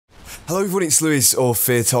Hello everyone, it's Lewis or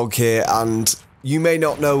FeaR here, and you may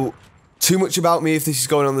not know too much about me if this is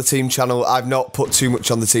going on the team channel. I've not put too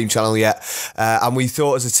much on the team channel yet, and we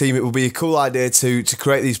thought as a team it would be a cool idea to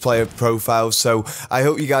create these player profiles, so I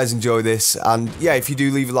hope you guys enjoy this, and yeah, if you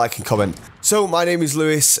do, leave a like and comment. So, my name is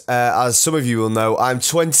Lewis, as some of you will know. I'm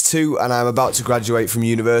 22 and I'm about to graduate from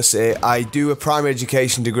university. I do a primary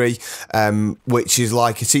education degree, which is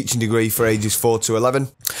like a teaching degree for ages 4 to 11.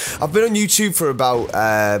 I've been on YouTube for about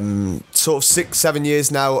sort of 6-7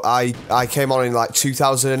 years now. I came on in like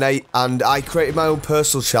 2008 and I created my own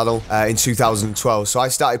personal channel in 2012. So I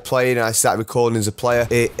started playing and I started recording as a player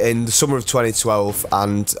in the summer of 2012,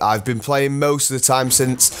 and I've been playing most of the time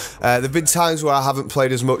since. There have been times where I haven't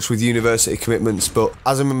played as much with university commitments, but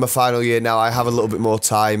as I'm in my final year now, I have a little bit more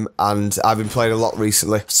time and I've been playing a lot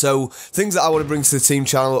recently. So things that I want to bring to the team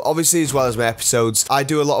channel, obviously, as well as my episodes, I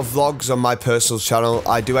do a lot of vlogs on my personal channel.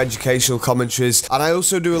 I do educational commentaries, and I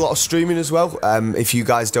also do a lot of streaming as well. If you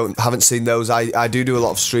guys haven't seen those, I do a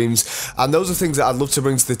lot of streams, and those are things that I'd love to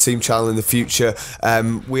bring to the team channel in the future.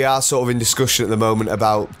 We are sort of in discussion at the moment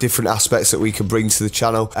about different aspects that we can bring to the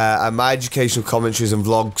channel, and my educational commentaries and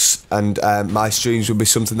vlogs and my streams would be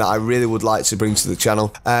something that I really would like to bring to the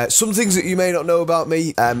channel. Some things that you may not know about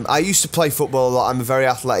me, I used to play football a lot. I'm a very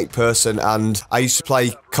athletic person, and I used to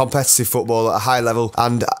play competitive football at a high level,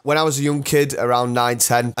 and when I was a young kid, around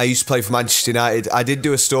 9-10, I used to play for Manchester United. I did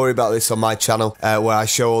do a story about this on my channel where I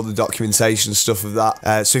show all the documentation stuff of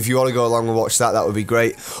that, so if you want to go along and watch that, that would be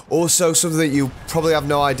great. Also, something that you probably have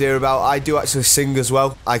no idea about, I do actually sing as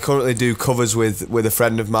well. I currently do covers with a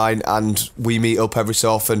friend of mine, and we meet up every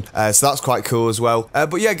so often, so that's quite cool as well.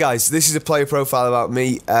 But yeah, guys, this is a player profile about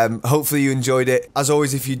me. Hopefully you enjoyed it. As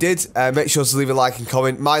always, if you did, make sure to leave a like and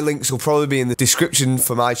comment. My links will probably be in the description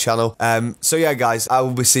for my channel. So yeah, guys, I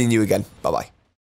will be seeing you again. Bye bye.